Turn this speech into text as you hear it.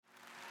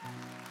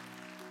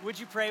Would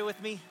you pray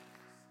with me?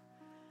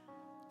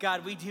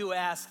 God, we do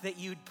ask that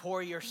you'd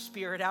pour your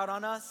Spirit out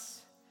on us,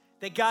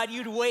 that God,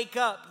 you'd wake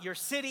up your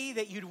city,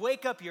 that you'd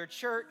wake up your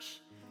church,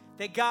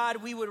 that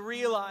God, we would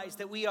realize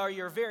that we are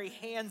your very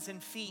hands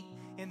and feet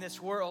in this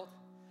world.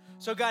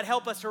 So God,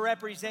 help us to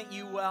represent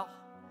you well.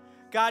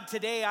 God,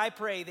 today I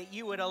pray that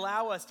you would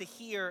allow us to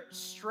hear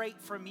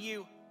straight from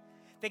you.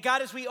 That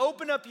God, as we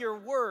open up your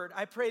word,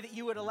 I pray that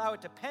you would allow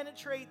it to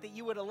penetrate, that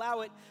you would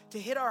allow it to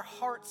hit our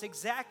hearts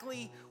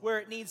exactly where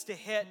it needs to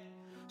hit.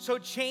 So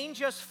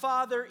change us,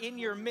 Father, in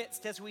your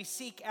midst as we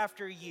seek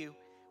after you.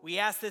 We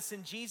ask this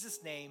in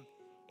Jesus' name.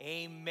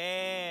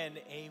 Amen.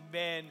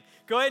 Amen.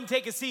 Go ahead and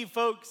take a seat,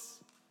 folks.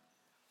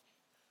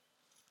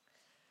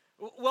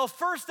 Well,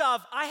 first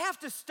off, I have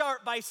to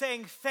start by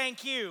saying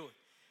thank you,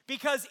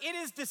 because it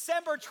is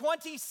December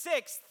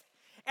 26th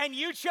and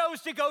you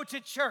chose to go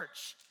to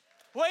church.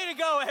 Way to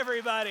go,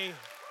 everybody.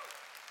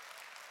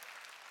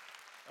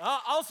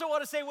 Also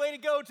want to say way to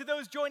go to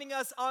those joining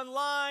us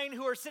online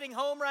who are sitting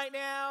home right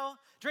now,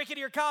 drinking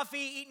your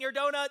coffee, eating your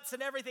donuts,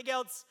 and everything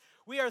else.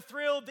 We are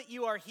thrilled that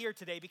you are here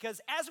today,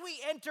 because as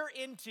we enter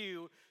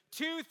into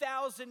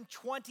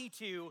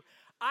 2022,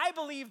 I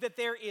believe that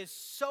there is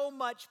so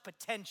much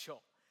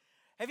potential.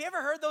 Have you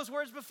ever heard those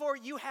words before?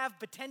 You have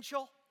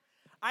potential?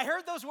 I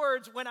heard those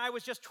words when I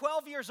was just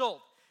 12 years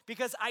old,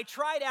 because I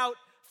tried out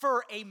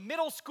for a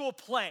middle school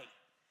play.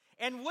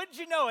 And would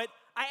you know it,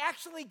 I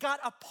actually got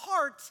a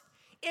part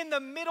in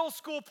the middle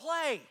school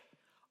play.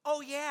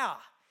 Oh yeah.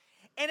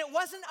 And it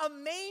wasn't a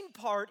main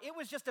part, it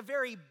was just a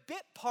very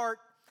bit part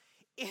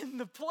in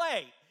the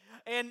play.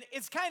 And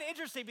it's kind of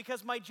interesting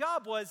because my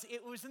job was,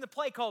 it was in the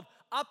play called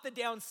Up the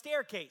Down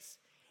Staircase.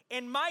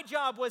 And my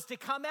job was to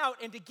come out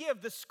and to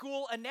give the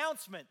school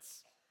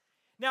announcements.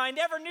 Now, I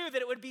never knew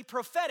that it would be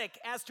prophetic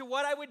as to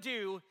what I would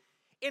do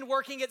in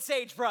working at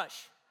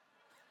Sagebrush.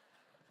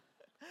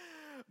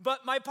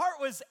 But my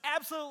part was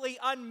absolutely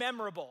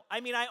unmemorable.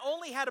 I mean, I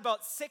only had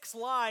about 6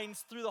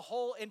 lines through the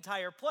whole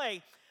entire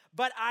play,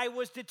 but I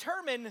was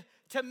determined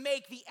to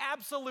make the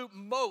absolute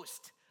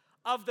most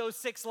of those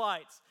 6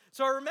 lines.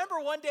 So I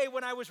remember one day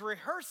when I was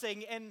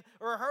rehearsing, and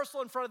a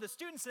rehearsal in front of the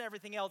students and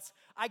everything else,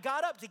 I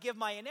got up to give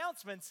my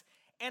announcements,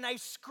 and I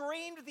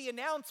screamed the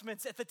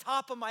announcements at the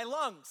top of my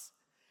lungs.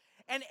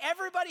 And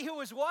everybody who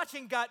was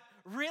watching got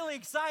really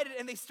excited,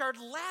 and they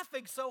started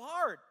laughing so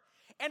hard.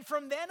 And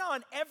from then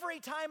on, every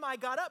time I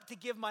got up to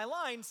give my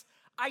lines,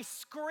 I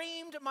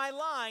screamed my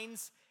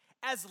lines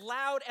as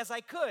loud as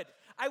I could.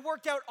 I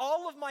worked out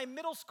all of my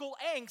middle school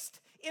angst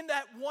in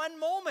that one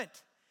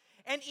moment.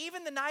 And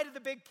even the night of the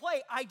big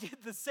play, I did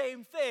the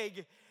same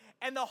thing.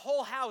 And the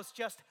whole house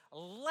just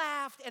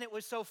laughed, and it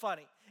was so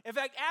funny. In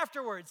fact,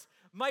 afterwards,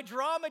 my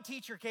drama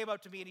teacher came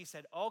up to me and he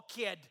said, "Oh,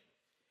 kid,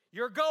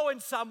 you're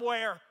going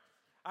somewhere.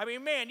 I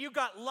mean, man, you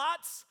got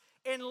lots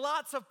and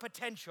lots of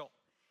potential."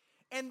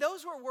 And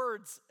those were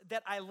words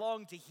that I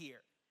longed to hear.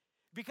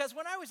 Because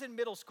when I was in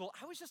middle school,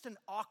 I was just an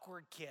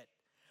awkward kid.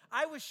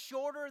 I was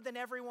shorter than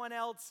everyone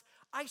else.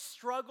 I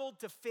struggled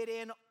to fit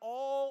in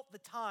all the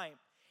time.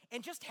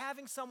 And just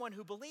having someone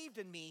who believed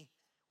in me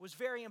was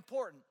very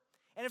important.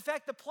 And in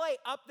fact, the play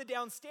Up the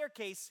Down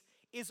Staircase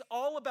is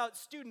all about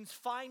students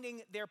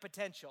finding their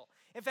potential.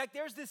 In fact,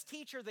 there's this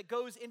teacher that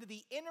goes into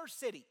the inner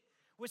city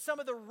with some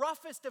of the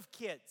roughest of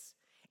kids.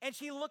 And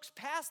she looks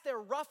past their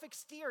rough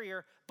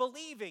exterior,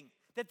 believing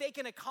that they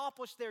can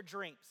accomplish their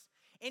dreams.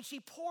 And she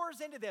pours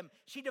into them.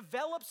 She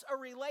develops a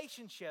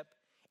relationship,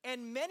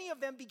 and many of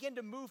them begin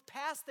to move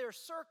past their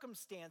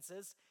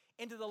circumstances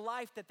into the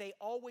life that they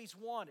always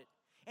wanted.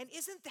 And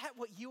isn't that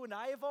what you and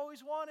I have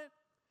always wanted?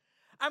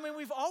 I mean,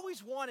 we've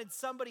always wanted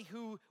somebody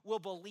who will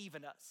believe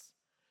in us,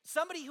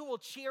 somebody who will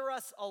cheer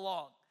us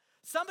along,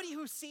 somebody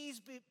who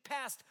sees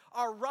past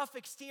our rough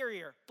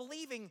exterior,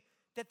 believing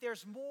that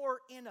there's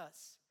more in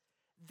us.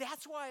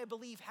 That's why I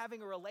believe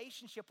having a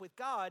relationship with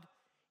God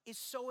is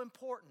so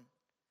important,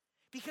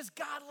 because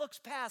God looks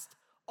past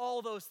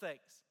all those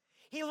things.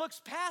 He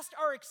looks past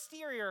our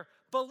exterior,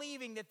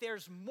 believing that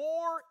there's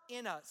more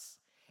in us.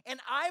 And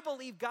I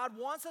believe God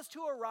wants us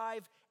to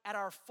arrive at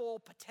our full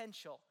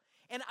potential.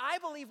 And I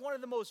believe one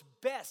of the most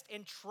best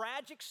and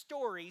tragic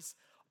stories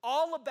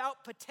all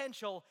about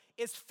potential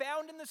is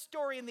found in the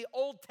story in the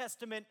Old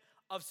Testament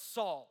of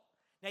Saul.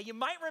 Now, you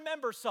might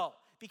remember Saul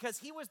because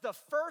he was the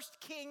first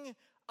king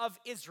of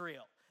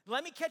Israel.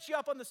 Let me catch you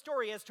up on the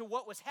story as to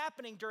what was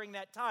happening during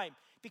that time.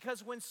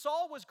 Because when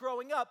Saul was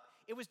growing up,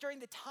 it was during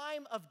the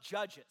time of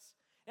Judges.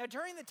 Now,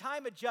 during the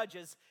time of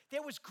Judges,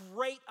 there was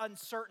great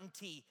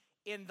uncertainty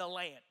in the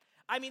land.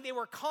 I mean, they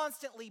were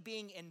constantly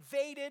being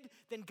invaded.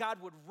 Then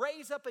God would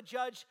raise up a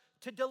judge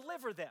to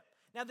deliver them.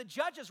 Now, the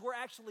judges were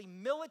actually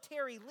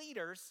military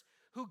leaders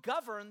who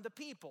governed the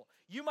people.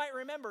 You might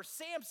remember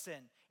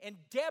Samson and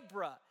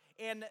Deborah,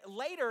 and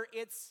later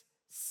it's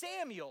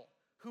Samuel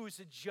who's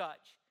a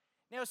judge.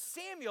 Now,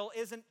 Samuel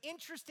is an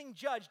interesting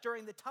judge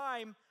during the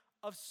time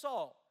of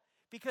Saul,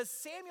 because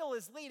Samuel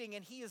is leading,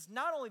 and he is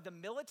not only the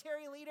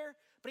military leader,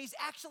 but he's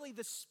actually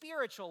the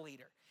spiritual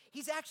leader.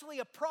 He's actually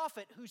a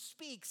prophet who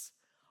speaks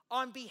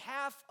on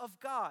behalf of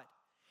God.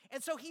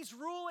 And so he's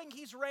ruling,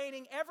 he's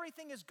reigning,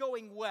 everything is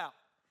going well.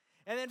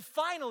 And then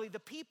finally, the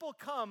people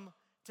come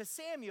to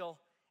Samuel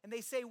and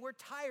they say, we're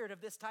tired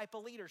of this type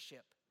of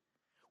leadership.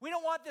 We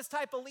don't want this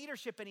type of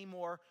leadership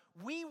anymore.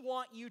 We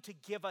want you to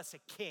give us a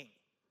king.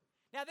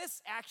 Now,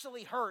 this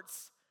actually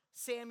hurts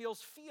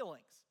Samuel's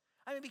feelings.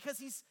 I mean, because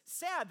he's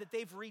sad that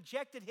they've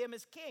rejected him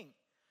as king.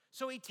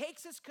 So he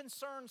takes his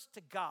concerns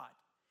to God.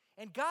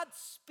 And God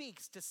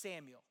speaks to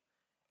Samuel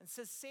and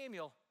says,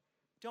 Samuel,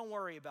 don't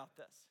worry about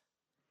this.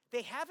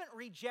 They haven't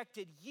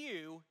rejected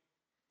you,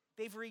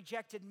 they've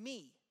rejected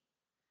me.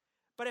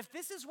 But if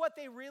this is what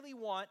they really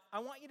want, I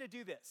want you to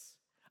do this.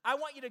 I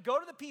want you to go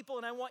to the people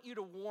and I want you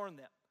to warn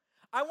them.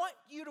 I want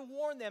you to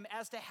warn them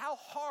as to how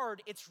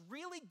hard it's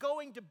really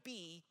going to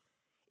be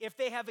if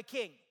they have a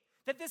king.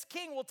 That this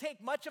king will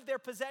take much of their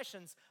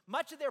possessions,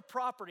 much of their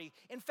property.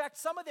 In fact,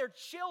 some of their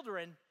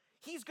children,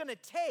 he's going to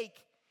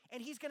take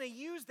and he's going to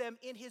use them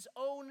in his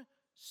own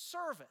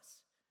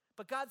service.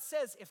 But God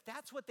says, if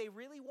that's what they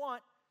really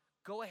want,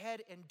 go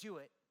ahead and do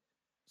it.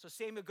 So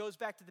Samuel goes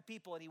back to the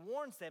people and he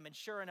warns them, and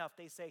sure enough,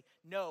 they say,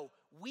 no,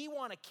 we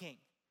want a king.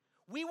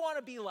 We want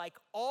to be like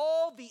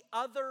all the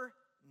other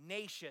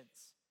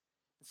nations.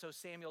 And so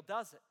Samuel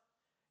does it.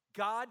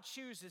 God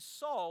chooses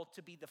Saul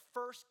to be the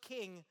first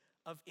king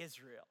of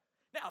Israel.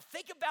 Now,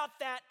 think about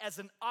that as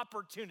an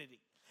opportunity.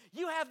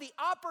 You have the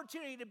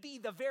opportunity to be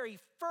the very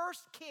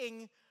first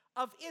king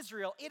of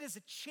Israel. It is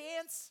a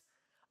chance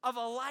of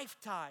a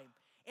lifetime.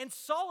 And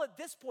Saul at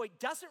this point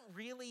doesn't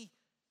really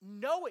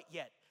know it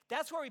yet.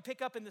 That's where we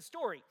pick up in the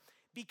story,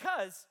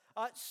 because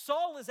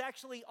Saul is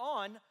actually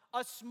on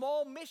a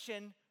small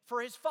mission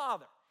for his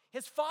father.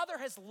 His father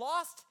has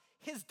lost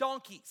his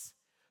donkeys.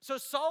 So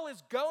Saul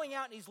is going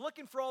out and he's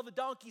looking for all the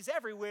donkeys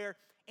everywhere,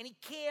 and he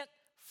can't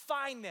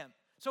find them.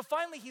 So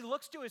finally he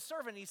looks to his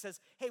servant and he says,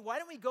 hey, why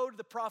don't we go to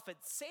the prophet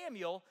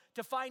Samuel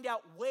to find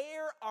out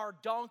where our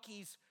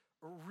donkeys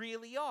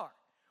really are?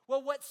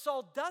 Well, what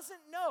Saul doesn't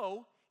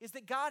know is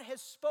that God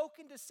has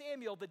spoken to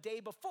Samuel the day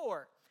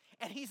before,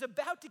 and he's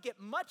about to get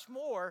much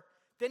more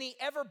than he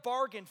ever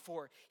bargained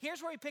for.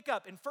 Here's where we pick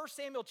up in 1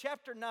 Samuel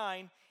chapter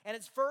 9, and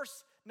it's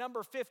verse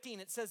number 15.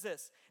 It says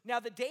this, now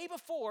the day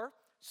before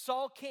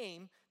Saul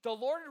came, the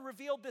Lord had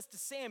revealed this to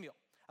Samuel.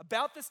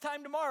 About this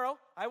time tomorrow,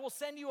 I will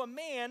send you a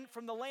man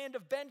from the land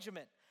of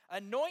Benjamin.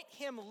 Anoint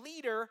him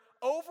leader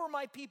over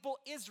my people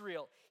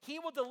Israel. He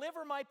will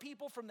deliver my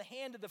people from the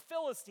hand of the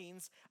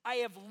Philistines. I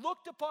have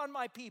looked upon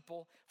my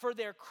people, for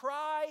their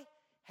cry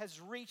has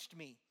reached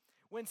me.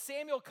 When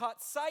Samuel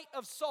caught sight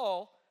of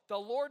Saul, the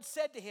Lord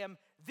said to him,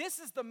 this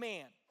is the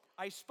man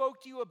I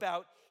spoke to you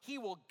about. He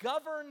will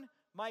govern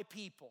my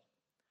people.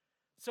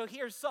 So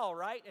here's Saul,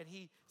 right? And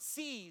he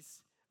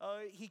sees,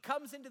 he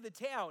comes into the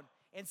town,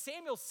 and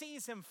Samuel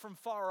sees him from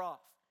far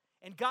off.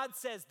 And God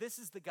says, this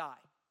is the guy.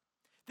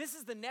 This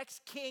is the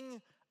next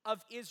king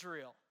of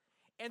Israel.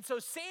 And so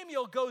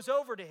Samuel goes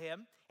over to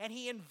him, and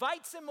he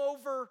invites him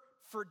over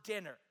for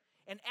dinner.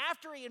 And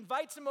after he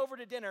invites him over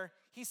to dinner,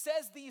 he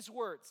says these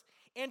words,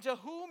 and to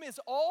whom is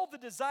all the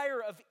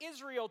desire of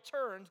Israel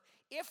turned,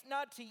 if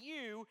not to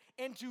you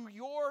and to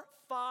your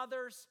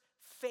father's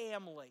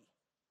family?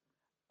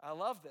 I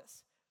love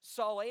this.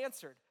 Saul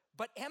answered,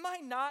 but am I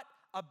not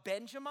a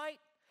Benjamite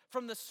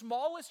from the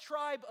smallest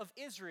tribe of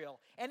Israel?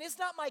 And is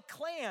not my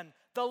clan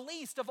the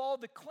least of all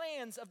the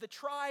clans of the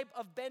tribe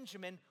of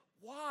Benjamin?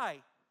 Why?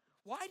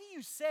 Why do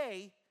you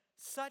say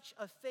such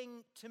a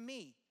thing to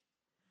me?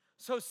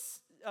 So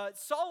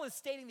Saul is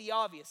stating the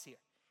obvious here.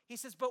 He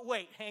says, but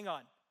wait, hang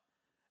on.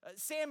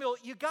 Samuel,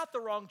 you got the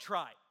wrong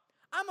tribe.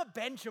 I'm a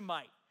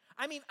Benjamite.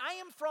 I mean, I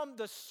am from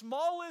the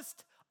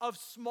smallest of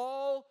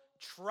small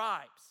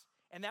tribes.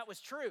 And that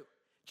was true.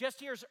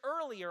 Just years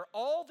earlier,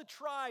 all the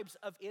tribes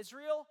of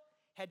Israel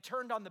had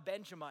turned on the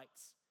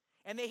Benjamites.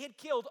 And they had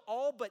killed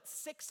all but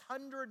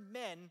 600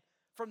 men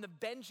from the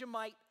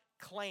Benjamite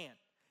clan.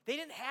 They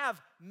didn't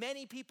have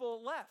many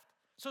people left.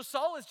 So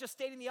Saul is just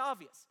stating the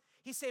obvious.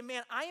 He's saying,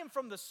 man, I am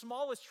from the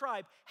smallest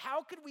tribe.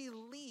 How could we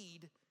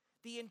lead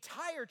the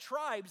entire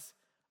tribes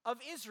of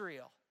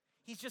Israel?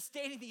 He's just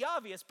stating the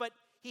obvious, but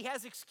he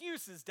has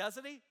excuses,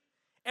 doesn't he?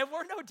 And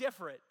we're no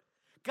different.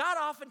 God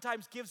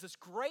oftentimes gives us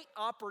great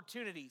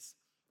opportunities.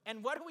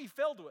 And what are we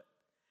filled with?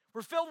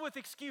 We're filled with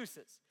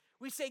excuses.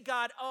 We say,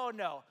 God, oh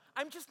no,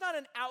 I'm just not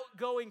an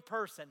outgoing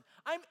person.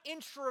 I'm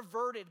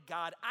introverted,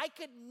 God. I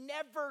could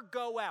never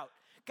go out.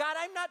 God,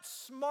 I'm not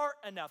smart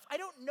enough. I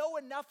don't know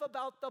enough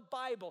about the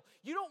Bible.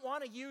 You don't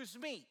want to use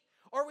me.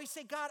 Or we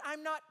say, God,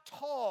 I'm not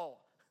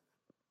tall.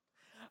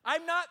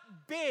 I'm not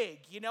big.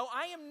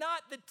 I am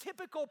not the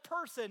typical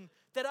person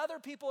that other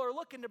people are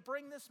looking to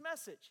bring this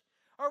message.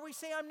 Or we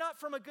say, I'm not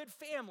from a good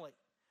family.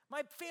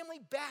 My family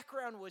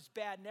background was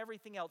bad and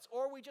everything else.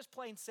 Or we just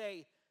plain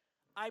say,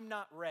 I'm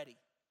not ready.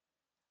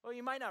 Well,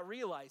 you might not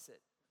realize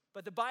it,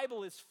 but the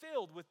Bible is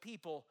filled with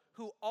people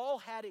who all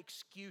had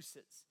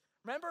excuses.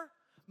 Remember?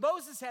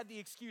 Moses had the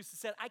excuse to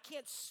say, I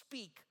can't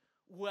speak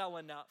well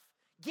enough.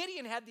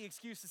 Gideon had the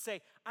excuse to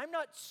say, I'm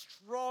not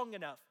strong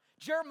enough.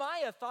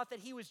 Jeremiah thought that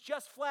he was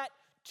just flat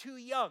too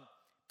young.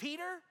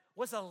 Peter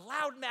was a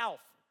loud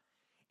mouth.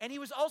 And he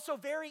was also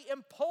very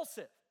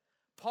impulsive.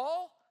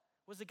 Paul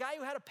was a guy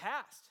who had a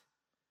past.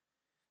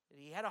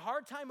 He had a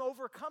hard time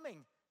overcoming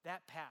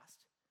that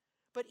past.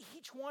 But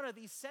each one of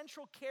these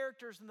central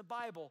characters in the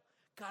Bible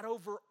got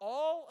over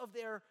all of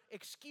their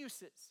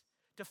excuses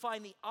to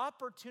find the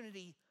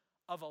opportunity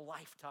of a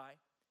lifetime.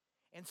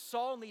 And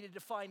Saul needed to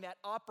find that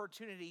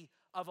opportunity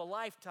of a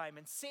lifetime.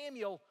 And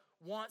Samuel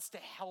wants to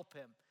help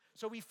him.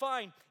 So we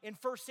find in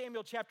 1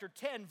 Samuel chapter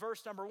 10,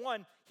 verse number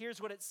 1,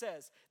 here's what it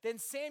says. Then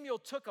Samuel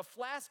took a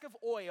flask of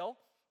oil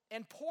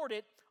and poured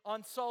it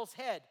on Saul's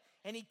head.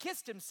 And he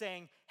kissed him,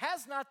 saying,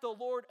 has not the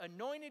Lord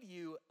anointed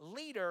you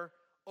leader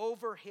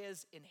over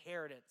his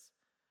inheritance?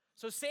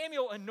 So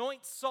Samuel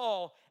anoints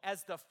Saul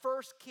as the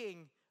first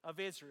king of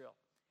Israel.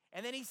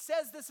 And then he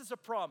says this as a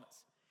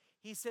promise.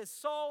 He says,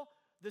 Saul,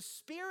 the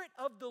Spirit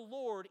of the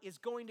Lord is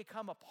going to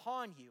come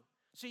upon you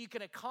so you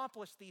can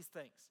accomplish these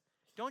things.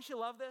 Don't you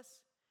love this?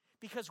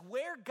 Because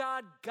where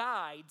God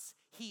guides,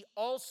 he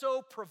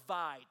also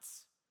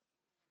provides.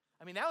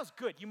 I mean, that was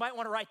good. You might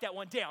want to write that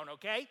one down,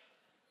 okay?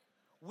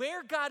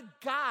 Where God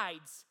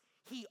guides,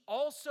 he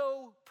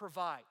also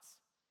provides.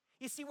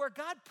 You see, where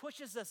God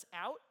pushes us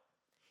out,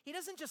 he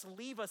doesn't just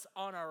leave us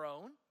on our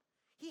own.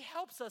 He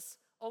helps us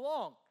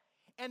along.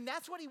 And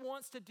that's what he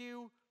wants to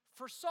do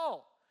for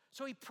Saul.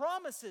 So he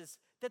promises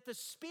that the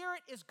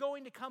Spirit is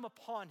going to come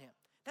upon him.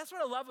 That's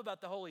what I love about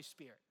the Holy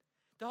Spirit.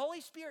 The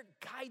Holy Spirit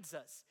guides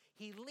us.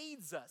 He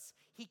leads us.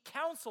 He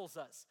counsels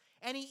us.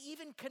 And he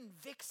even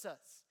convicts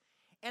us.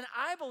 And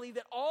I believe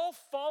that all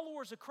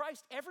followers of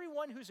Christ,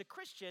 everyone who's a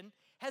Christian,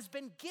 has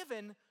been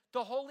given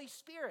the Holy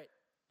Spirit.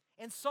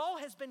 And Saul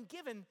has been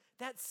given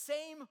that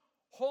same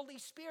Holy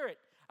Spirit.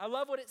 I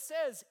love what it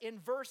says in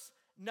verse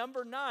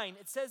number 9.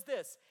 It says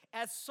this,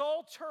 as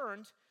Saul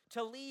turned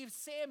to leave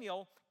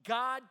Samuel,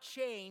 God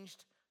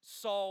changed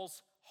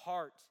Saul's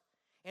heart.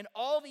 And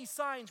all these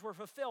signs were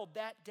fulfilled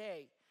that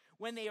day.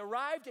 When they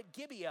arrived at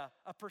Gibeah,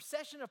 a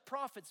procession of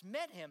prophets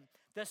met him.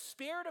 The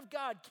Spirit of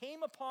God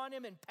came upon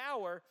him in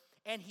power,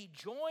 and he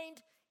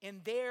joined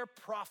in their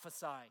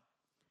prophesying.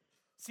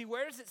 See,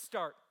 where does it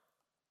start?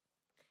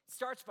 It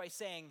starts by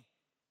saying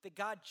that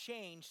God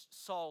changed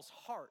Saul's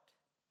heart.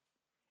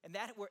 And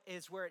that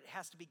is where it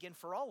has to begin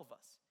for all of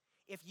us.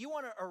 If you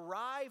want to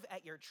arrive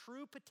at your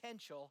true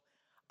potential,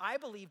 I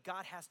believe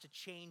God has to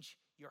change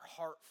your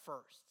heart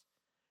first.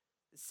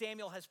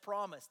 Samuel has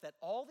promised that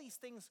all these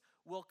things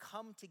will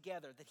come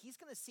together, that he's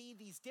going to see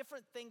these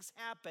different things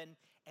happen,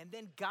 and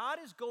then God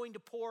is going to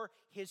pour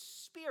his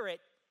Spirit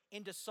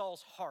into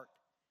Saul's heart.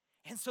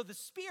 And so the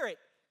Spirit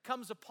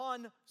comes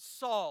upon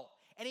Saul,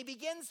 and he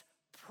begins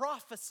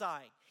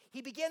prophesying.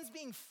 He begins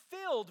being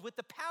filled with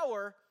the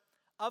power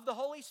of the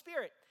Holy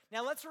Spirit.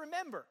 Now let's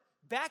remember,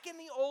 back in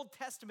the Old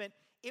Testament,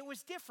 it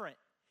was different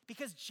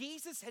because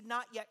Jesus had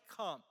not yet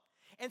come.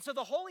 And so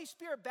the Holy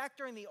Spirit back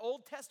during the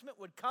Old Testament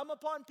would come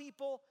upon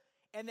people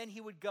and then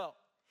he would go.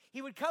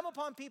 He would come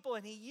upon people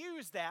and he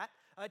used that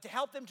to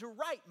help them to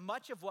write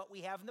much of what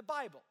we have in the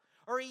Bible.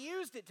 Or he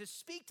used it to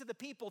speak to the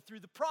people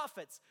through the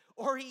prophets.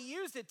 Or he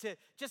used it to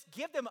just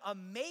give them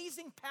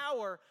amazing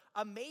power,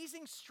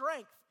 amazing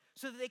strength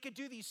so that they could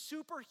do these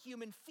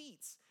superhuman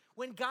feats.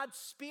 When God's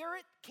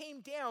Spirit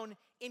came down,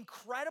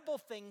 incredible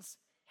things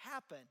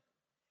happen.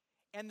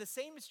 And the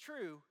same is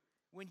true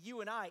when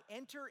you and I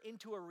enter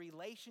into a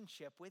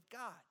relationship with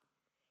God.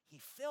 He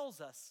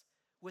fills us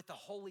with the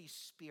Holy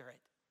Spirit.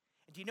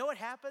 And do you know what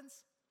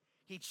happens?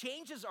 He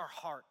changes our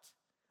heart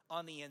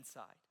on the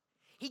inside.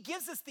 He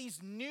gives us these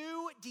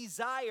new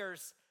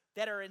desires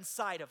that are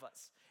inside of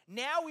us.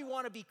 Now we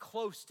want to be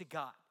close to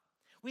God.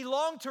 We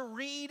long to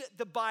read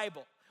the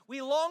Bible.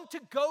 We long to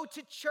go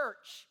to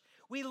church.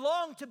 We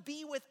long to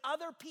be with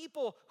other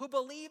people who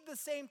believe the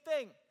same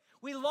thing.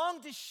 We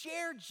long to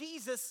share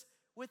Jesus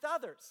with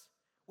others.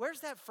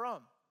 Where's that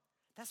from?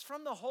 That's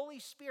from the Holy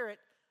Spirit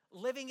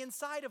living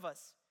inside of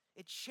us.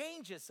 It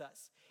changes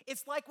us.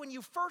 It's like when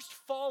you first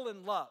fall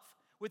in love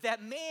with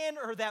that man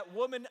or that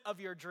woman of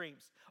your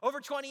dreams. Over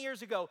 20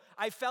 years ago,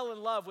 I fell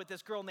in love with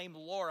this girl named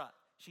Laura.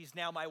 She's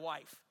now my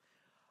wife.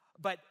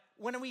 But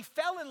when we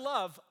fell in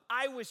love,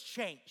 I was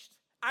changed.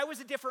 I was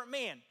a different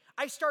man.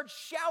 I started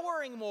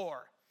showering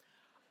more.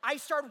 I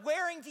started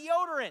wearing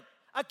deodorant.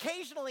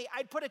 Occasionally,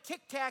 I'd put a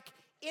Tic Tac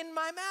in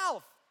my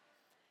mouth.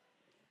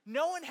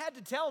 No one had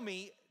to tell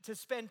me to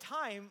spend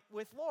time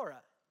with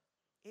Laura.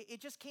 It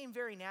just came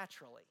very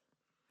naturally.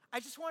 I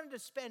just wanted to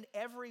spend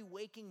every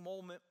waking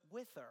moment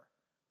with her.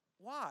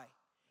 Why?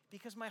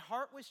 Because my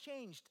heart was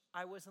changed.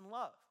 I was in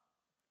love.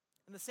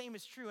 And the same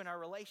is true in our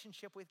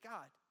relationship with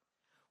God.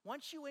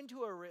 Once you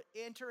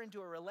enter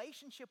into a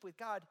relationship with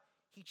God,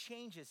 he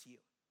changes you.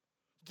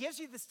 He gives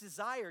you this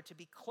desire to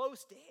be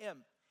close to him.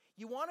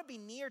 You want to be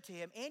near to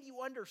him, and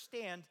you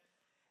understand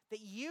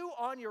that you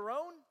on your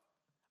own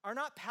are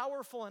not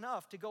powerful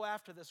enough to go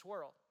after this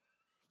world.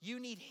 You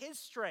need his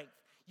strength.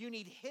 You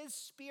need his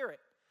Spirit.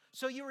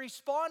 So you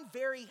respond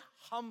very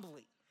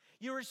humbly.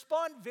 You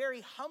respond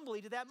very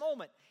humbly to that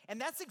moment.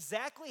 And that's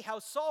exactly how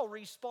Saul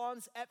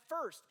responds at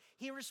first.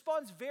 He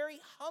responds very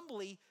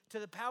humbly to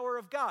the power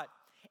of God.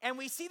 And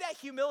we see that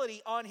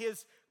humility on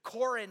his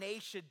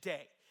coronation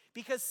day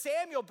because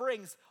Samuel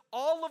brings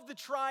all of the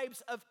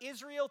tribes of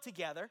Israel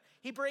together.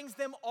 He brings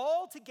them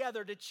all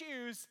together to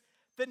choose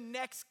the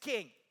next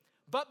king.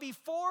 But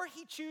before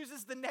he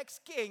chooses the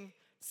next king,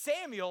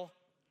 Samuel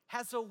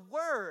has a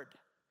word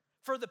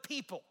for the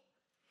people.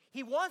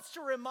 He wants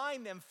to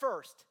remind them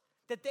first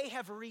that they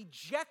have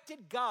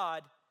rejected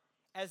God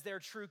as their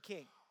true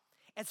king.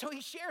 And so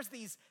he shares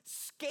these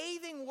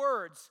scathing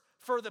words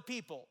for the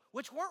people,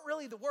 which weren't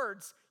really the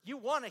words you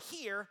want to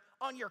hear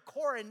on your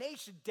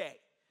coronation day.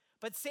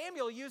 But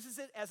Samuel uses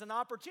it as an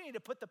opportunity to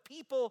put the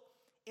people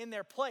in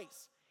their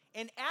place.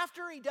 And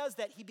after he does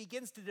that, he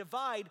begins to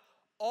divide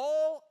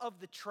all of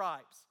the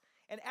tribes.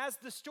 And as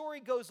the story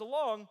goes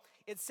along,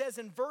 it says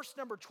in verse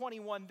number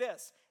 21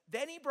 this: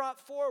 "Then he brought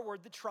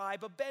forward the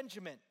tribe of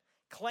Benjamin,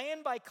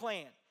 clan by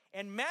clan,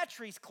 and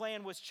Matri's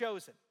clan was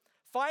chosen.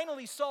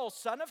 Finally, Saul,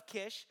 son of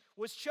Kish,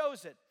 was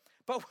chosen.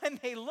 But when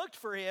they looked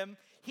for him,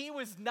 he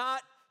was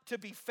not to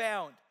be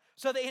found.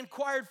 So they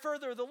inquired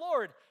further of the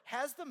Lord,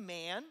 'Has the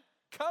man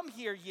come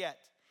here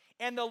yet?'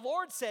 And the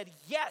Lord said,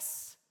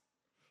 'Yes,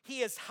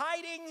 he is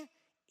hidden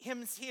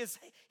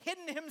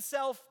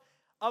himself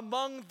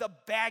among the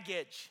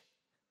baggage.'"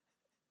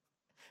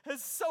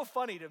 It's so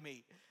funny to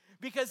me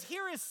because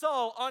here is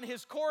Saul on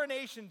his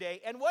coronation day,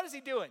 and what is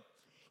he doing?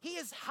 He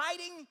is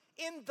hiding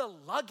in the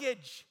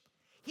luggage.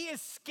 He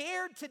is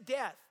scared to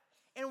death.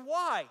 And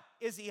why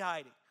is he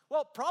hiding?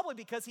 Well, probably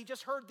because he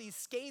just heard these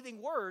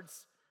scathing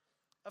words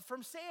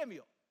from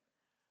Samuel.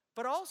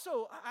 But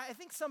also, I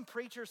think some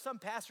preachers, some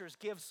pastors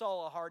give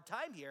Saul a hard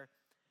time here,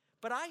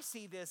 but I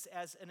see this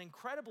as an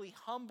incredibly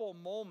humble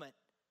moment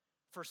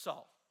for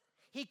Saul.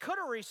 He could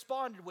have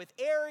responded with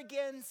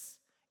arrogance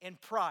and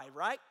pride,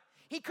 right?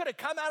 He could have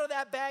come out of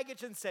that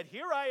baggage and said,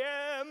 "Here I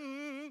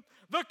am,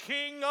 the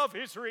king of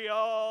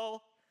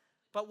Israel."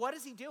 But what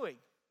is he doing?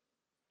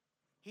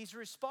 He's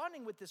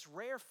responding with this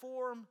rare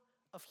form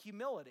of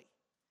humility.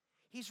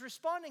 He's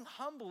responding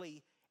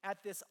humbly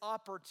at this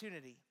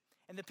opportunity.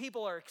 And the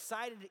people are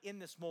excited in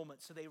this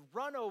moment, so they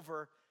run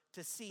over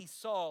to see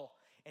Saul.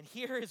 And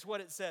here is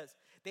what it says.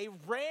 They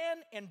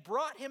ran and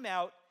brought him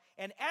out,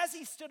 and as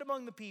he stood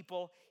among the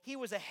people, he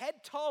was a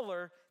head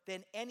taller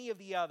than any of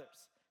the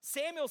others.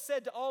 Samuel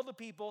said to all the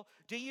people,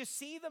 "Do you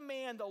see the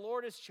man the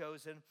Lord has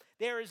chosen?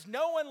 There is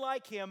no one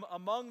like him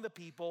among the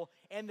people."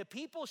 And the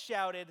people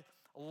shouted,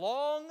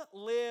 "Long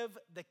live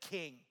the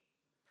king."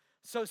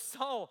 So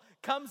Saul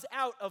comes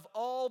out of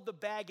all the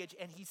baggage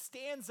and he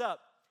stands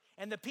up.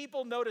 And the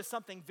people notice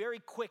something very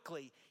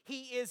quickly.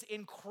 He is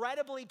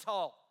incredibly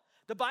tall.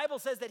 The Bible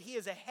says that he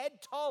is a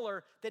head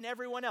taller than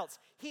everyone else.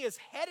 He is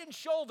head and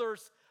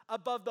shoulders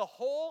above the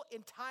whole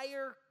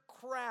entire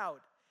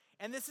crowd.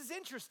 And this is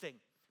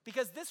interesting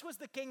because this was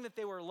the king that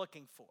they were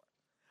looking for.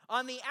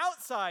 On the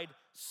outside,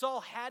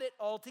 Saul had it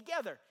all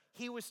together.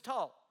 He was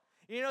tall.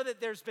 You know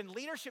that there's been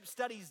leadership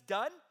studies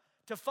done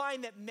to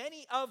find that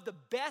many of the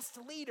best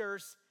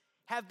leaders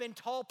have been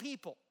tall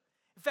people.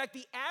 In fact,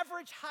 the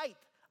average height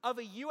of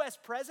a U.S.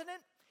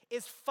 president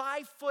is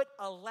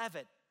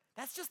 5'11".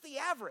 That's just the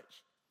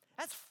average.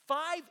 That's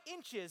 5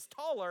 inches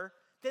taller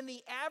than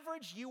the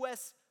average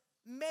U.S.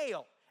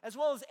 male, as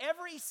well as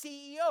every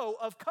CEO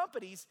of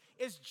companies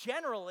is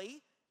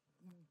generally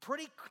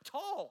pretty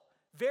tall,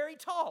 very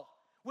tall,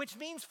 which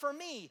means for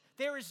me,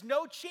 there is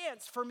no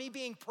chance for me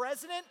being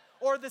president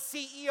or the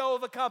CEO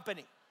of a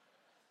company.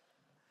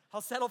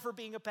 I'll settle for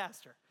being a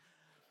pastor.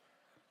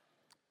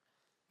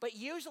 But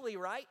usually,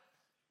 right,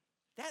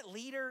 that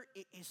leader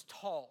is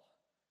tall.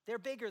 They're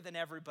bigger than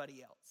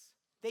everybody else.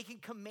 They can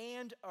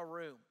command a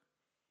room.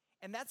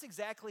 And that's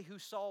exactly who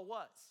Saul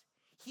was.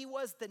 He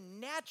was the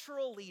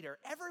natural leader.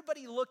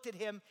 Everybody looked at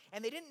him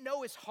and they didn't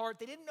know his heart.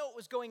 They didn't know what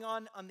was going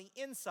on the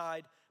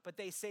inside, but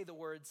they say the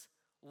words,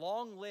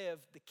 "Long live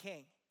the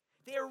king."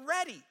 They are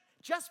ready,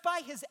 just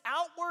by his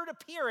outward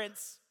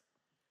appearance,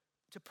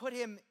 to put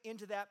him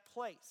into that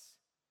place.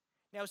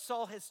 Now,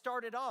 Saul has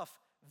started off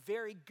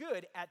very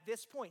good at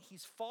this point.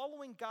 He's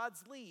following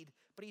God's lead,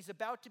 but he's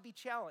about to be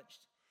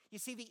challenged. You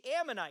see, the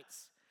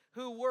Ammonites,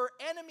 who were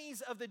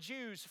enemies of the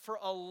Jews for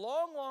a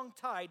long, long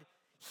time,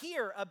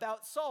 hear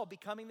about Saul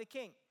becoming the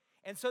king.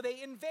 And so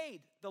they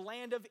invade the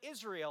land of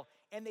Israel,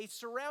 and they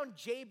surround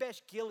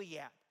Jabesh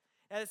Gilead.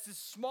 Now, it's this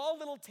small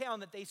little town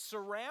that they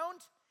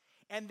surround,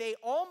 and they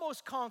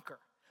almost conquer.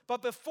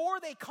 But before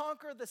they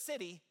conquer the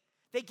city,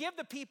 they give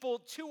the people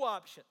 2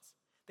 options.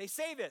 They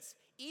say this: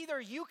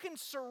 either you can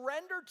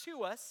surrender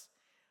to us,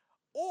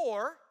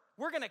 or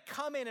we're going to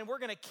come in and we're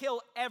going to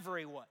kill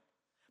everyone.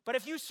 But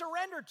if you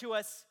surrender to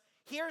us,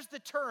 here's the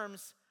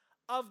terms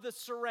of the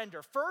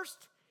surrender.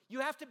 First, you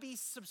have to be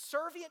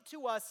subservient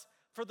to us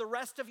for the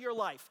rest of your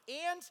life.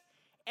 And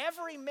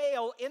every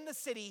male in the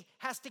city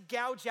has to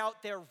gouge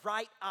out their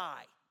right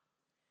eye.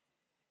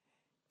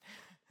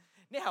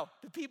 Now,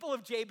 the people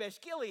of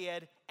Jabesh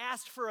Gilead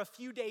asked for a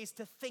few days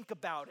to think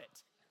about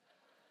it.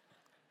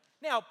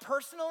 Now,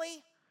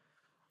 personally,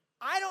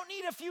 I don't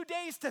need a few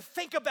days to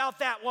think about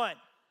that one,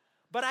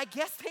 but I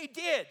guess they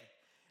did.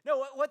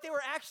 No, what they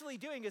were actually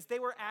doing is they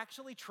were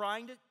actually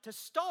trying to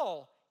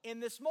stall in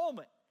this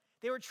moment.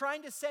 They were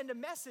trying to send a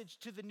message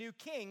to the new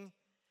king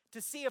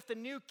to see if the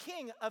new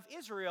king of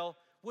Israel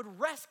would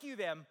rescue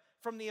them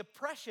from the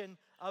oppression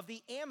of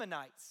the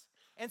Ammonites.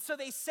 And so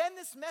they send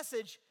this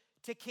message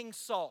to King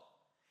Saul.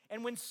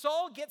 And when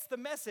Saul gets the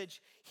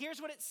message,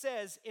 here's what it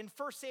says in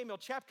 1 Samuel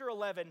chapter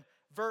 11,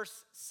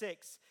 verse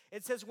 6.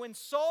 It says, when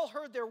Saul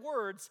heard their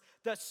words,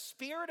 the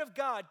Spirit of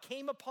God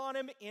came upon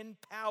him in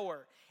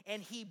power,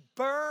 and he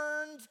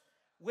burned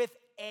with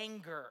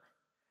anger.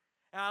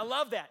 And I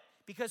love that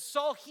because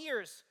Saul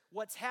hears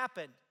what's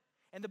happened.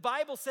 And the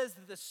Bible says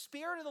that the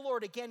Spirit of the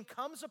Lord again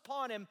comes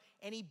upon him,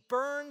 and he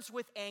burns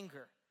with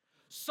anger.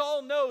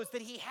 Saul knows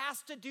that he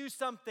has to do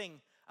something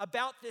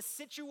about this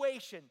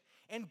situation.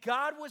 And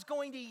God was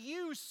going to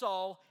use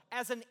Saul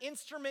as an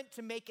instrument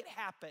to make it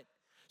happen.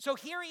 So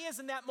here he is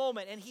in that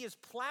moment, and he is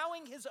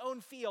plowing his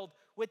own field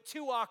with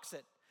 2 oxen.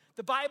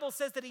 The Bible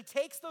says that he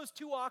takes those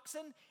 2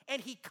 oxen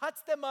and he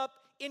cuts them up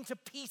into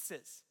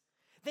pieces.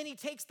 Then he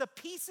takes the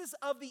pieces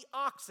of the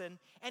oxen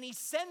and he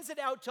sends it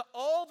out to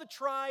all the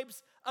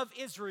tribes of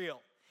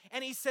Israel.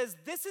 And he says,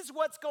 this is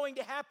what's going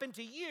to happen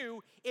to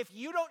you if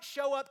you don't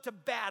show up to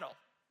battle.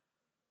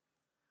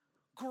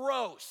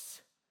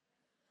 Gross.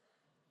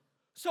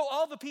 So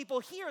all the people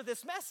hear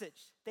this message.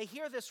 They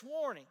hear this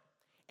warning.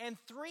 And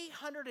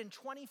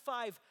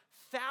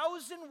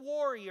 325,000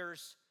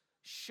 warriors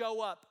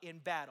show up in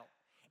battle.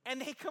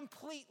 And they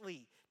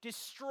completely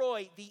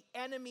destroy the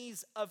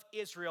enemies of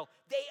Israel.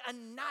 They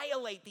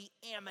annihilate the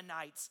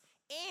Ammonites.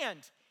 And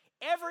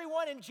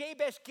everyone in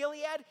Jabesh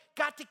Gilead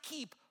got to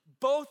keep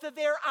both of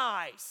their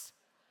eyes.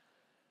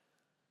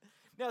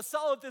 Now,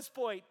 Saul at this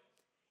point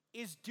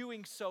is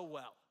doing so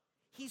well.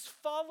 He's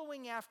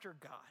following after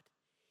God.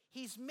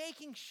 He's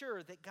making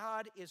sure that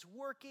God is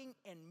working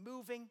and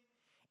moving.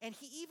 And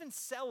he even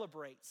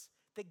celebrates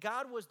that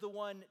God was the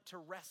one to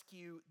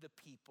rescue the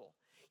people.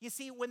 You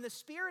see, when the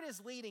Spirit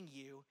is leading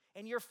you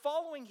and you're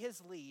following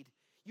his lead,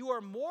 you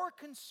are more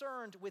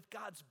concerned with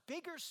God's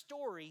bigger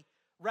story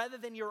rather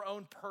than your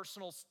own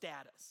personal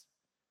status.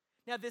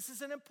 Now, this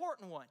is an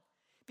important one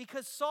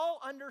because Saul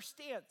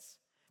understands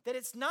that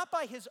it's not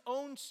by his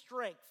own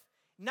strength,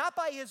 not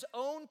by his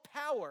own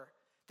power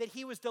that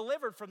he was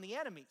delivered from the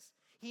enemies.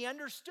 He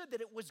understood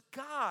that it was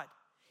God.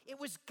 It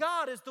was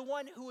God as the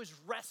one who was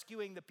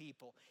rescuing the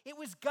people. It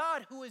was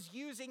God who was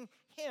using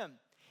him.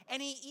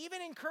 And he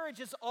even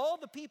encourages all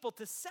the people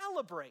to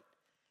celebrate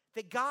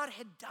that God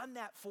had done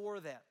that for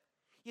them.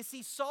 You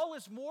see, Saul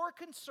is more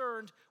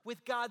concerned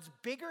with God's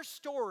bigger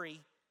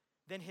story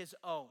than his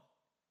own.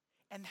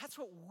 And that's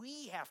what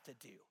we have to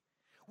do.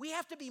 We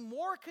have to be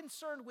more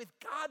concerned with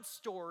God's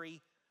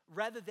story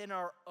rather than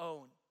our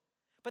own.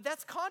 But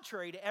that's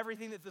contrary to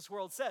everything that this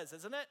world says,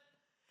 isn't it?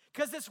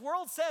 Because this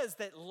world says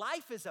that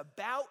life is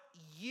about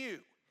you.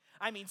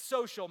 I mean,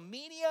 social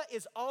media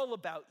is all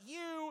about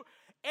you.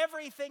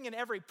 Everything and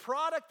every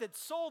product that's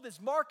sold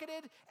is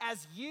marketed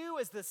as you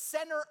as the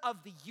center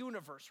of the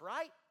universe,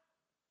 right?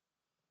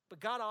 But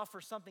God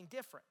offers something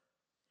different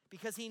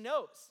because he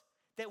knows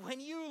that when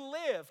you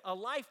live a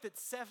life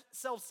that's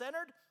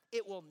self-centered,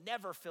 it will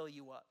never fill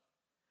you up.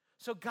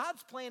 So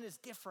God's plan is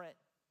different.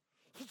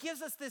 He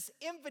gives us this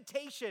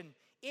invitation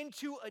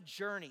into a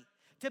journey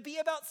to be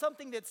about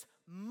something that's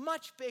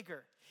much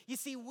bigger. You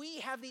see, we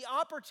have the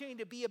opportunity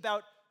to be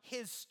about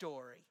his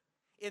story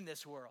in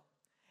this world.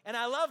 And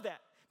I love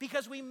that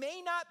because we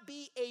may not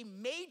be a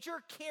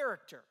major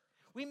character.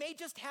 We may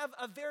just have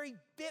a very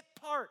bit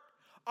part.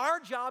 Our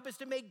job is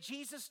to make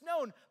Jesus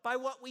known by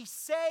what we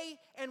say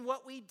and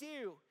what we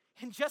do.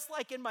 And just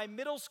like in my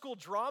middle school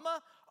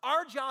drama,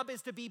 our job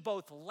is to be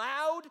both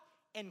loud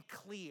and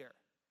clear.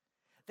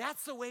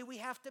 That's the way we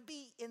have to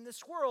be in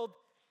this world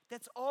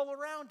that's all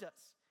around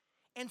us.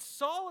 And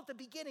Saul at the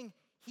beginning,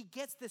 he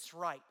gets this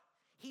right.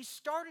 He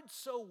started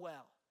so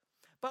well.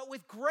 But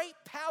with great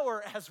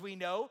power, as we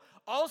know,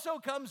 also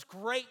comes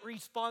great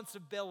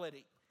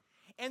responsibility.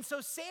 And so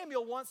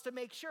Samuel wants to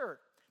make sure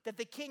that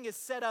the king is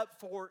set up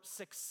for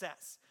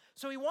success.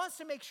 So he wants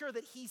to make sure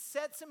that he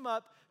sets him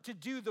up to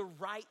do the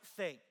right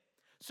thing.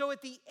 So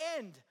at the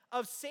end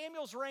of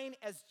Samuel's reign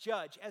as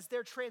judge, as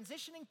they're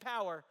transitioning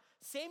power,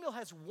 Samuel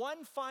has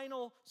one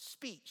final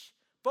speech,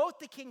 both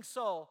to King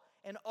Saul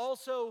and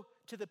also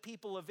to the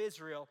people of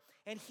Israel.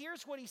 And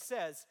here's what he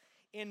says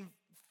in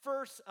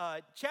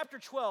chapter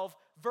 12,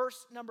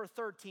 verse number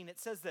 13. It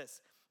says this: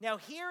 "Now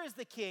here is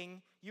the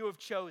king you have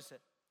chosen,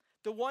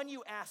 the one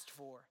you asked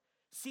for.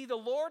 See, the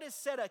Lord has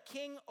set a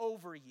king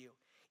over you.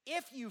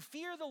 If you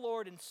fear the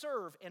Lord and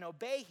serve and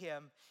obey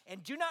him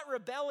and do not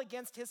rebel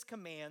against his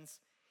commands,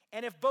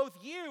 and if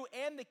both you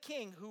and the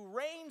king who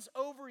reigns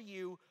over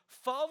you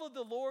follow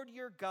the Lord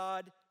your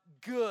God,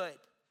 good.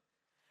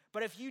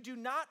 But if you do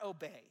not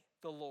obey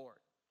the Lord,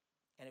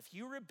 and if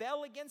you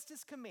rebel against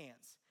his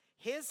commands,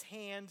 his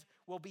hand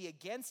will be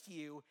against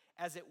you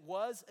as it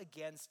was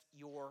against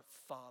your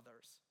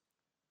fathers."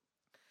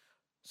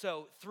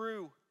 So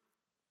through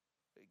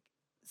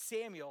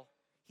Samuel,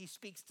 he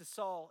speaks to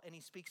Saul and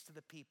he speaks to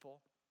the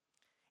people.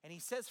 And he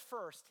says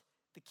first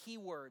the key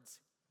words,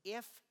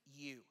 if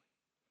you.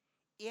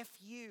 If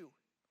you.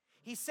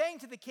 He's saying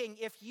to the king,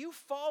 if you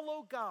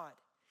follow God,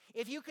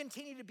 if you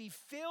continue to be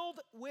filled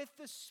with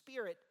the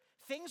Spirit,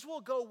 things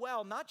will go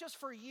well, not just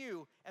for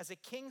you as a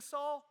king,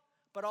 Saul,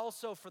 but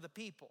also for the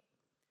people.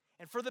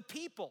 And for the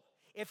people,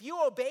 if you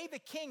obey the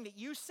king that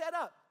you set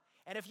up,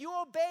 and if you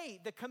obey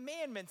the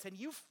commandments and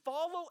you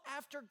follow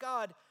after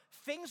God,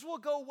 things will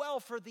go well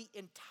for the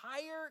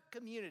entire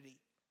community.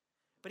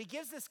 But he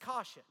gives this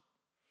caution.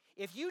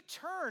 If you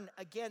turn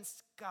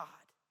against God,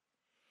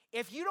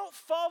 if you don't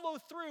follow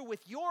through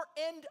with your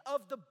end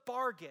of the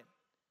bargain,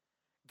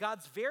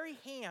 God's very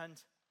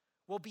hand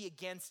will be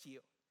against you.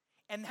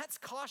 And that's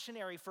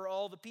cautionary for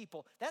all the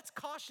people. That's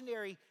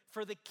cautionary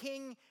for the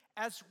king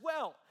as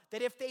well.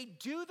 That if they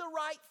do the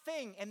right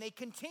thing and they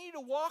continue to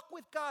walk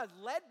with God,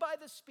 led by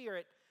the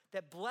Spirit,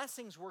 that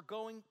blessings were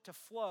going to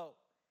flow.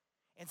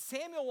 And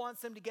Samuel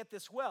wants them to get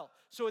this well.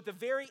 So at the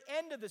very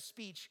end of the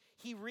speech,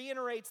 he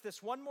reiterates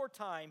this one more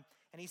time,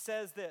 and he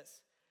says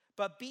this,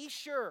 "But be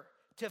sure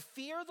to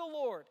fear the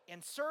Lord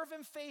and serve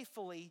him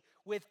faithfully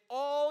with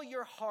all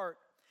your heart.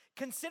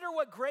 Consider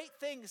what great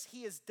things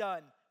he has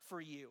done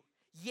for you.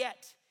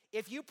 Yet,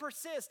 if you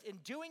persist in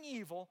doing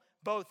evil,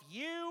 both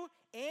you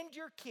and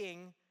your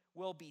king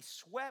will be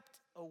swept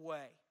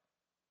away."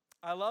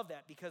 I love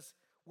that, because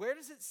where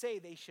does it say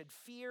they should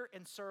fear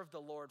and serve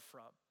the Lord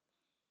from?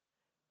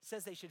 It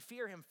says they should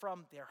fear him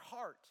from their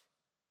heart.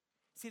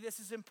 See, this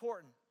is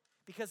important,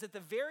 because at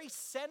the very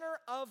center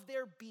of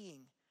their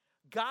being,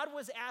 God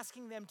was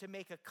asking them to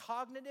make a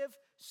cognitive,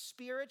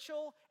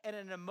 spiritual, and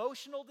an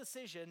emotional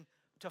decision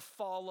to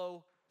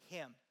follow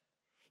him.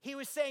 He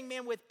was saying,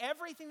 man, with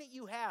everything that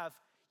you have,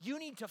 you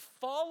need to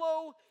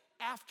follow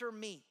after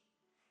me.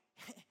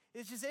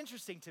 It's just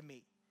interesting to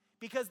me,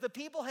 because the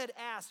people had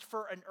asked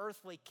for an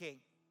earthly king.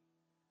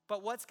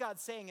 But what's God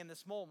saying in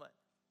this moment?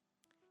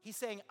 He's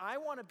saying, I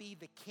want to be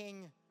the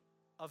king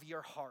of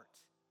your heart.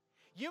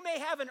 You may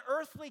have an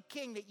earthly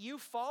king that you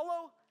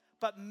follow,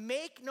 but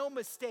make no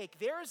mistake,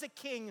 there is a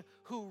king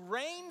who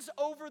reigns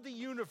over the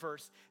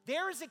universe.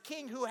 There is a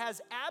king who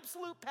has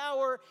absolute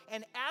power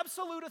and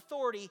absolute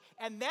authority,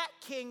 and that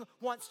king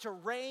wants to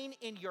reign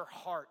in your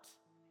heart.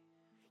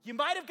 You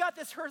might have got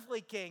this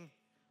earthly king,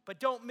 but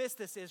don't miss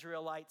this,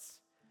 Israelites.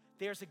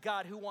 There's a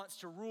God who wants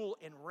to rule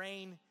and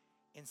reign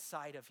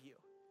inside of you.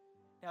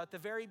 Now, at the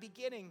very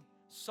beginning,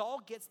 Saul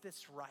gets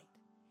this right.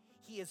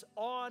 He is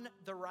on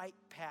the right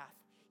path.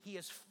 He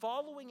is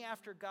following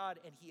after God,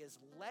 and he is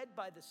led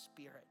by the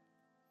Spirit.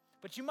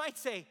 But you might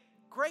say,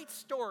 great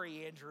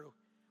story, Andrew.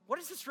 What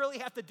does this really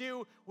have to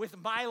do with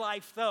my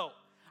life, though?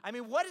 I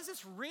mean, what does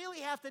this really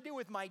have to do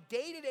with my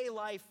day-to-day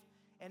life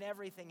and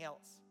everything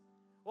else?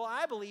 Well,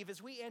 I believe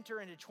as we enter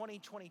into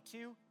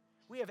 2022,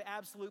 we have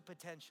absolute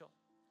potential.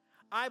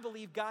 I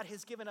believe God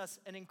has given us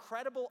an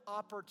incredible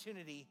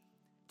opportunity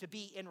to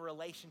be in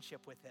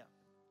relationship with him.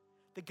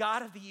 The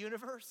God of the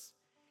universe,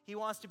 he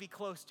wants to be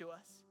close to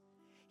us.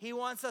 He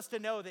wants us to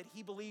know that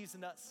he believes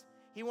in us.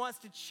 He wants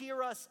to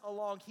cheer us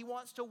along. He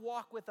wants to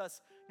walk with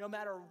us no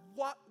matter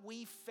what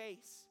we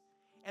face.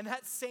 And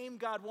that same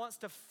God wants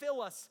to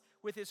fill us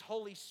with his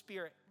Holy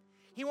Spirit.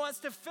 He wants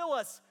to fill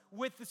us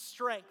with the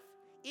strength,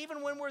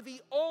 even when we're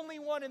the only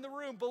one in the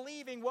room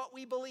believing what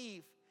we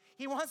believe.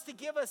 He wants to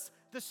give us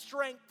the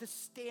strength to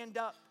stand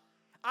up.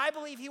 I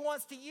believe he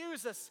wants to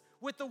use us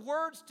with the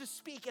words to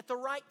speak at the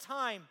right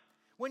time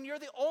when you're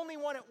the only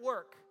one at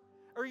work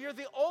or you're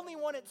the only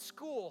one at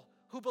school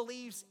who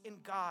believes in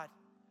God.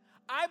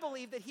 I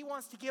believe that he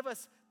wants to give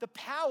us the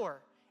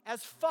power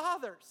as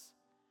fathers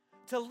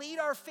to lead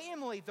our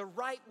family the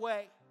right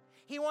way.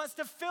 He wants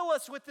to fill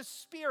us with the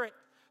Spirit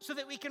so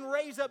that we can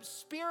raise up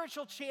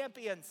spiritual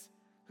champions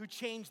who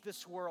change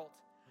this world.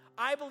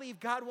 I believe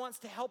God wants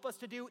to help us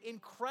to do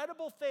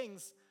incredible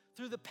things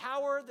through the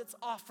power that's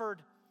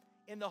offered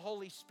in the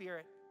Holy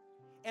Spirit.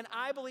 And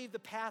I believe the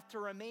path to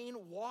remain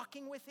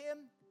walking with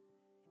him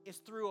is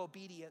through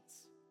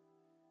obedience.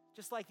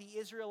 Just like the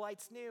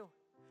Israelites knew,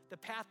 the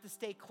path to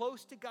stay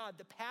close to God,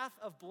 the path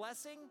of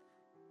blessing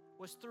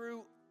was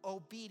through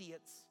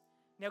obedience.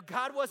 Now,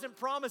 God wasn't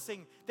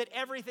promising that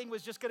everything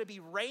was just going to be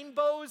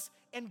rainbows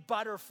and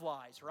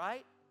butterflies,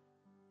 right?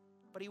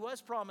 But he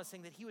was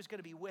promising that he was going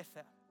to be with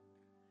them.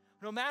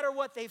 No matter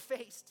what they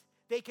faced,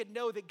 they could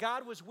know that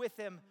God was with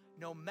them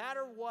no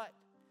matter what,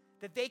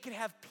 that they could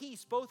have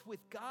peace both with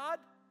God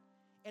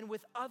and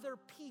with other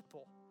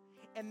people.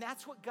 And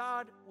that's what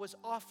God was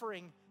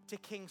offering to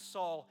King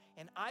Saul,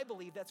 and I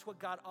believe that's what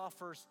God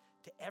offers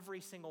to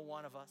every single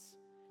one of us.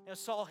 Now,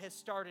 Saul has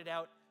started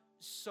out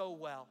so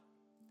well,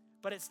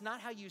 but it's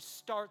not how you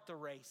start the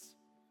race,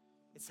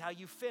 it's how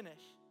you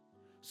finish.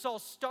 Saul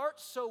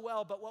starts so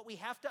well, but what we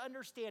have to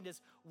understand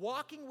is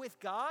walking with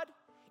God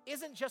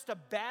isn't just a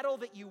battle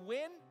that you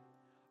win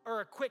or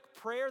a quick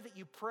prayer that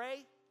you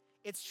pray.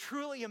 It's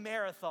truly a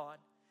marathon.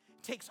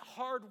 It takes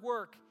hard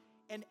work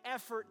and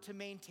effort to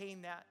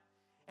maintain that.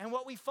 And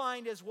what we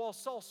find is while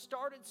Saul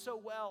started so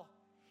well,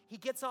 he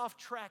gets off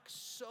track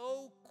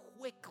so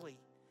quickly.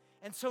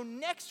 And so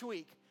next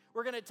week,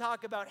 we're going to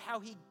talk about how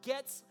he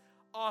gets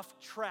off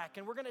track.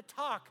 And we're going to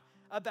talk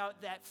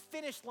about that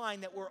finish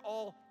line that we're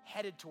all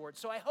headed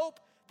towards. So I hope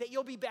that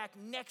you'll be back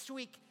next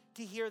week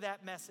to hear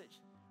that message.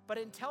 But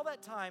until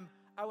that time,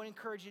 I would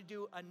encourage you to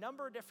do a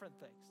number of different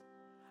things.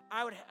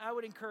 I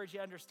would encourage you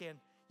to understand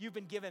you've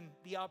been given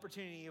the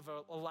opportunity of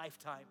a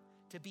lifetime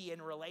to be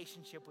in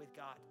relationship with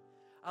God.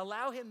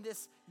 Allow him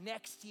this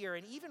next year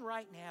and even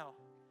right now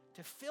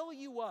to fill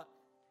you up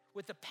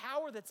with the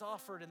power that's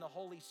offered in the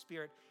Holy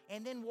Spirit,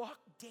 and then walk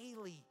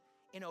daily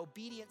in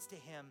obedience to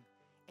him.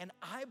 And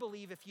I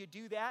believe if you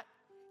do that,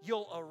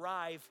 you'll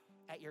arrive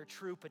at your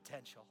true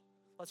potential.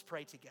 Let's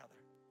pray together.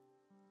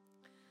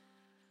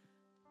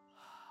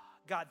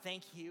 God,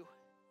 thank you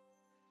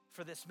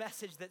for this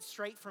message that's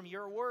straight from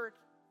your word.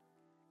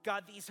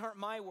 God, these aren't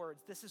my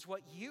words. This is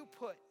what you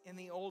put in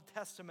the Old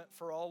Testament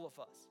for all of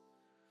us.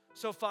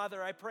 So,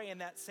 Father, I pray in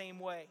that same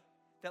way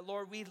that,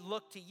 Lord, we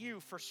look to you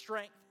for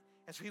strength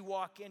as we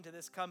walk into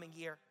this coming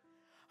year.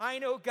 I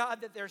know,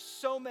 God, that there's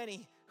so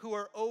many who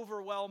are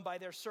overwhelmed by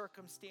their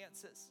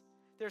circumstances.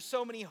 There's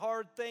so many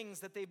hard things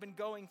that they've been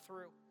going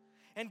through.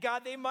 And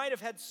God, they might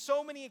have had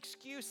so many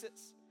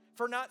excuses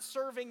for not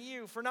serving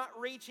you, for not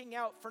reaching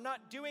out, for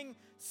not doing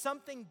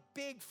something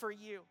big for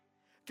you.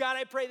 God,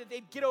 I pray that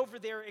they'd get over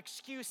their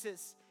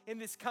excuses in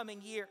this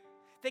coming year.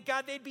 That,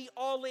 God, they'd be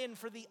all in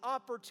for the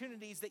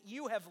opportunities that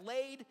you have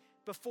laid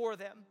before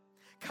them.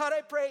 God,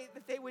 I pray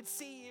that they would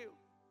see you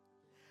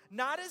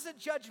not as a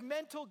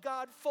judgmental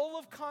God full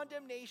of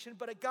condemnation,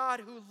 but a God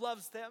who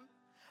loves them,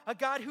 a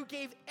God who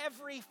gave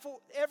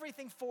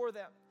everything for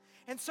them.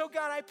 And so,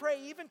 God, I pray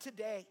even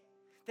today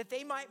that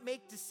they might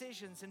make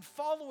decisions in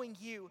following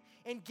you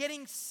and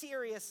getting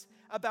serious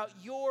about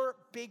your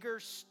bigger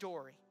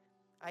story.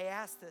 I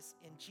ask this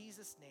in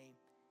Jesus' name,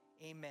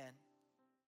 amen.